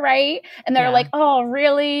before, right? And they're like, oh,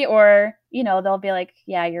 really? Or, they'll be like,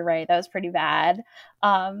 yeah, you're right. That was pretty bad.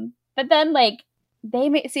 But then, like, they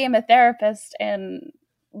may see I'm a therapist and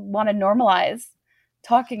want to normalize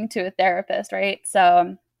talking to a therapist, right?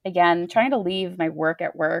 So again, trying to leave my work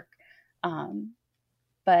at work,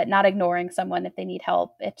 but not ignoring someone if they need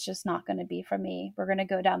help. It's just not going to be for me. We're going to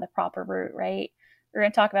go down the proper route, right? We're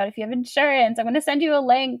going to talk about if you have insurance. I'm going to send you a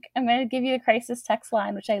link. I'm going to give you a crisis text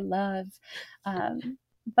line, which I love.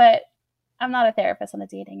 But I'm not a therapist on a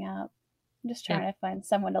dating app. I'm just trying to find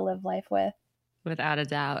someone to live life with. Without a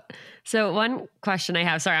doubt. So one question I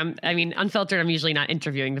have, sorry, unfiltered. I'm usually not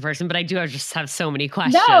interviewing the person, but I do just have so many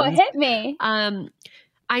questions. No, hit me.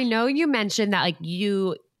 I know you mentioned that like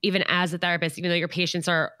you, even as a therapist, even though your patients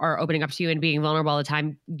are opening up to you and being vulnerable all the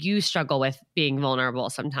time, you struggle with being vulnerable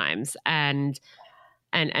sometimes and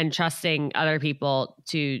trusting other people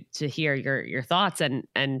to hear your thoughts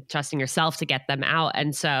and trusting yourself to get them out.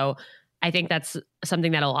 And so I think that's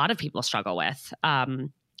something that a lot of people struggle with.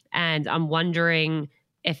 And I'm wondering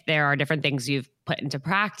if there are different things you've put into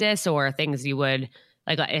practice or things you would,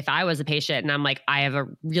 like if I was a patient and I'm like, I have a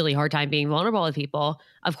really hard time being vulnerable with people.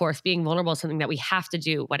 Of course, being vulnerable is something that we have to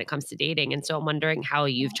do when it comes to dating. And so I'm wondering how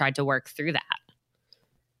you've tried to work through that.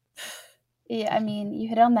 Yeah, I mean, you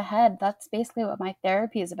hit it on the head. That's basically what my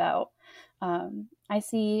therapy is about. I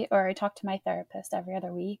talk to my therapist every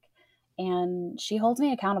other week, and she holds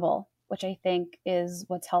me accountable, which I think is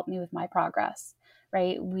what's helped me with my progress,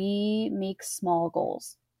 right? We make small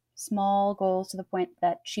goals to the point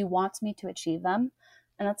that she wants me to achieve them.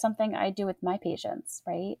 And that's something I do with my patients,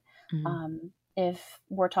 right? Mm-hmm. If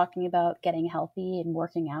we're talking about getting healthy and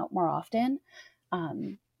working out more often,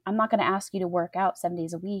 I'm not going to ask you to work out 7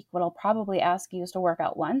 days a week. What I'll probably ask you is to work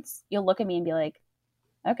out once. You'll look at me and be like,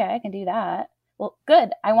 okay, I can do that. Well,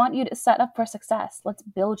 good. I want you to set up for success. Let's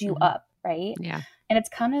build you up, right? Yeah. And it's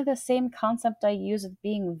kind of the same concept I use with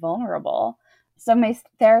being vulnerable. So my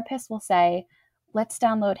therapist will say, let's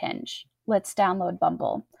download Hinge. Let's download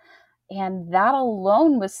Bumble. And that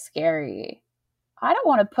alone was scary. I don't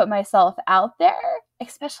want to put myself out there,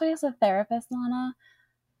 especially as a therapist, Lana.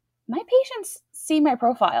 My patients see my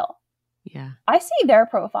profile. Yeah. I see their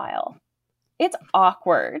profile. It's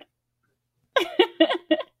awkward.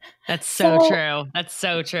 That's so true. That's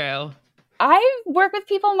so true. I work with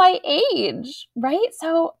people my age, right?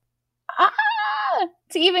 So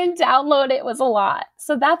to even download it was a lot.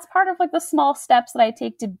 So that's part of like the small steps that I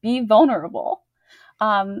take to be vulnerable,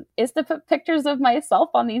 is to put pictures of myself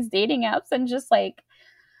on these dating apps and just like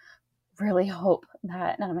really hope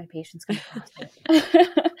that none of my patients can post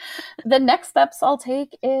it. The next steps I'll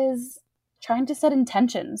take is trying to set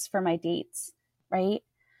intentions for my dates, right?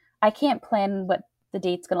 I can't plan what the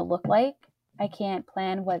date's going to look like. I can't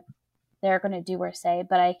plan what they're going to do or say,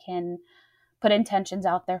 but I can put intentions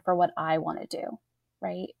out there for what I want to do,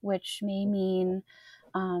 right? Which may mean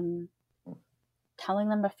telling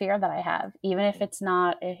them a fear that I have, even if it's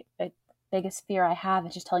not a biggest fear I have,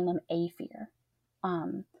 it's just telling them a fear.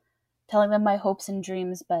 Telling them my hopes and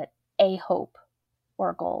dreams, but a hope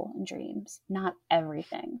or goal and dreams, not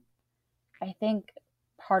everything. I think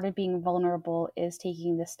part of being vulnerable is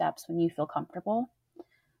taking the steps when you feel comfortable.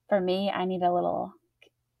 For me, I need a little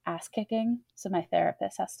ass kicking, so my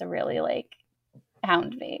therapist has to really like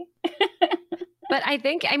hound me. But I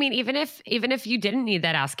think, I mean, even if you didn't need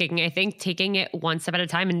that ass kicking, I think taking it one step at a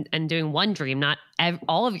time and doing one dream, not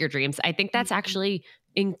all of your dreams, I think that's actually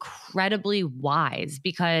incredibly wise,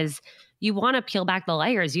 because you want to peel back the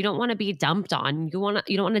layers. You don't want to be dumped on. You don't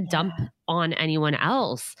want to dump on anyone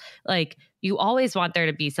else. Like, you always want there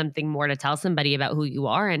to be something more to tell somebody about who you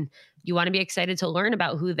are, and you want to be excited to learn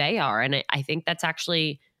about who they are. And I think that's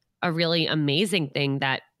actually a really amazing thing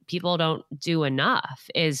that people don't do enough,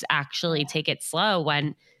 is actually take it slow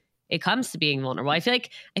when it comes to being vulnerable. I feel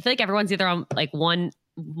like everyone's either on like one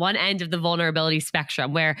end of the vulnerability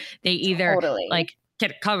spectrum, where they either like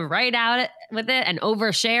can come right out with it and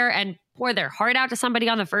overshare and pour their heart out to somebody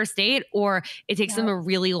on the first date, or it takes them a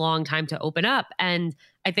really long time to open up. And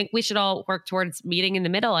I think we should all work towards meeting in the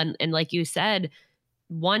middle. And like you said,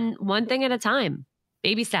 one thing at a time,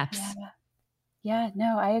 baby steps. Yeah,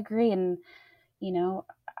 no, I agree. And, you know,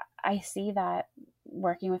 I see that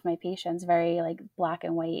working with my patients, very like black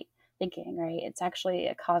and white thinking, right? It's actually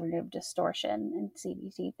a cognitive distortion in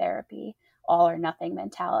CBT therapy, all or nothing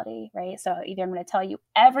mentality, right? So either I'm going to tell you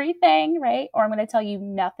everything, right? Or I'm going to tell you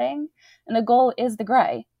nothing. And the goal is the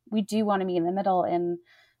gray. We do want to be in the middle. And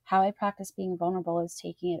how I practice being vulnerable is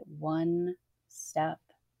taking it one step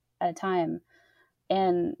at a time.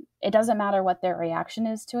 And it doesn't matter what their reaction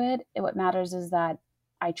is to it. What matters is that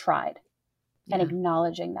I tried. And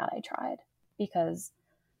acknowledging that I tried, because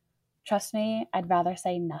trust me, I'd rather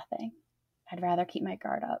say nothing. I'd rather keep my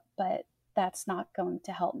guard up, but that's not going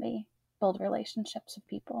to help me build relationships with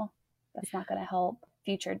people. That's not going to help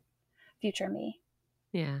future me.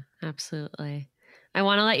 Yeah, absolutely. I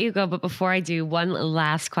want to let you go, but before I do, one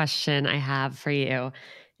last question I have for you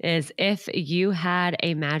is, if you had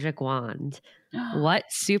a magic wand, what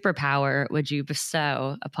superpower would you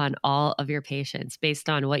bestow upon all of your patients based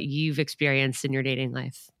on what you've experienced in your dating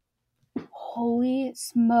life? Holy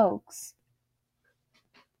smokes.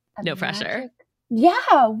 No pressure. Yeah,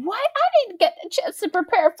 what? I didn't get the chance to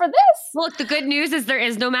prepare for this. Look, the good news is there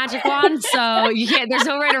is no magic wand, so you can't. There's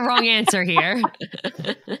no right or wrong answer here.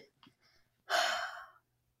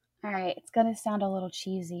 All right, it's gonna sound a little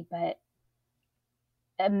cheesy, but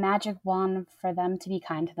a magic wand for them to be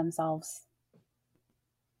kind to themselves.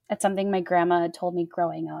 That's something my grandma told me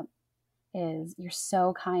growing up. Is you're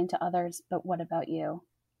so kind to others, but what about you?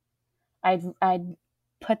 I'd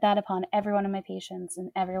put that upon every one of my patients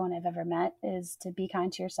and everyone I've ever met, is to be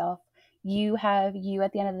kind to yourself. You have you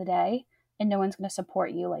at the end of the day, and no one's going to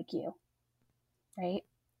support you like you, right?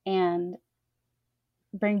 And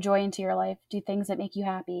bring joy into your life. Do things that make you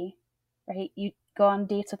happy, right? You go on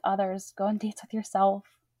dates with others. Go on dates with yourself.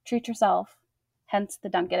 Treat yourself. Hence the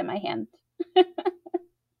don't get in my hand. But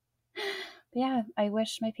yeah, I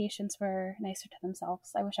wish my patients were nicer to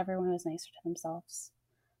themselves. I wish everyone was nicer to themselves.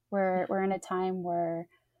 We're in a time where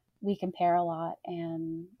we compare a lot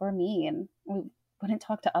and we're mean. We wouldn't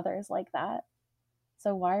talk to others like that.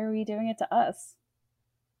 So why are we doing it to us?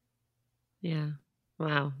 Yeah.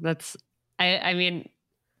 Wow. That's, I mean,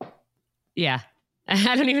 yeah.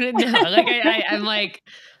 I don't even know. Like,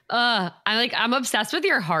 I'm obsessed with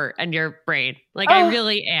your heart and your brain. Like, I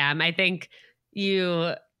really am. I think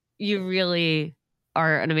you really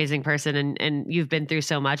are an amazing person, and you've been through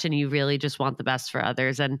so much, and you really just want the best for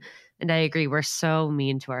others. And I agree. We're so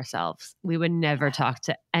mean to ourselves. We would never talk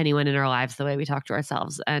to anyone in our lives the way we talk to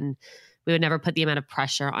ourselves. And we would never put the amount of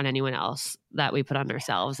pressure on anyone else that we put on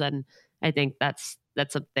ourselves. And I think that's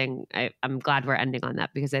something I'm glad we're ending on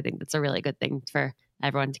that, because I think that's a really good thing for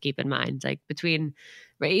everyone to keep in mind. Like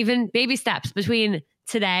even baby steps between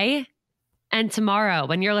today and tomorrow,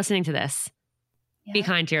 when you're listening to this, be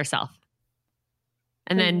kind to yourself.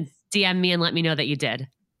 And then DM me and let me know that you did.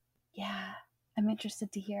 Yeah. I'm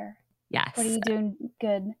interested to hear. Yes. What are you doing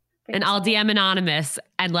good for and yourself? I'll DM Anonymous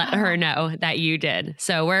and let her know that you did.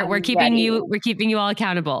 So we're keeping you all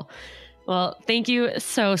accountable. Well, thank you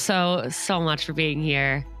so much for being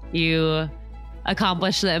here. You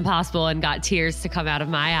accomplished the impossible and got tears to come out of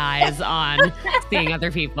my eyes on seeing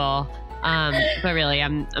other people. But really,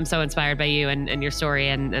 I'm so inspired by you and your story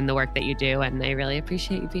and the work that you do. And I really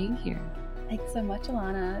appreciate you being here. Thanks so much,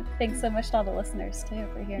 Alana. Thanks so much to all the listeners too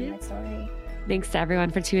for hearing my story. Thanks to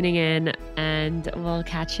everyone for tuning in, and we'll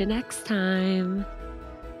catch you next time.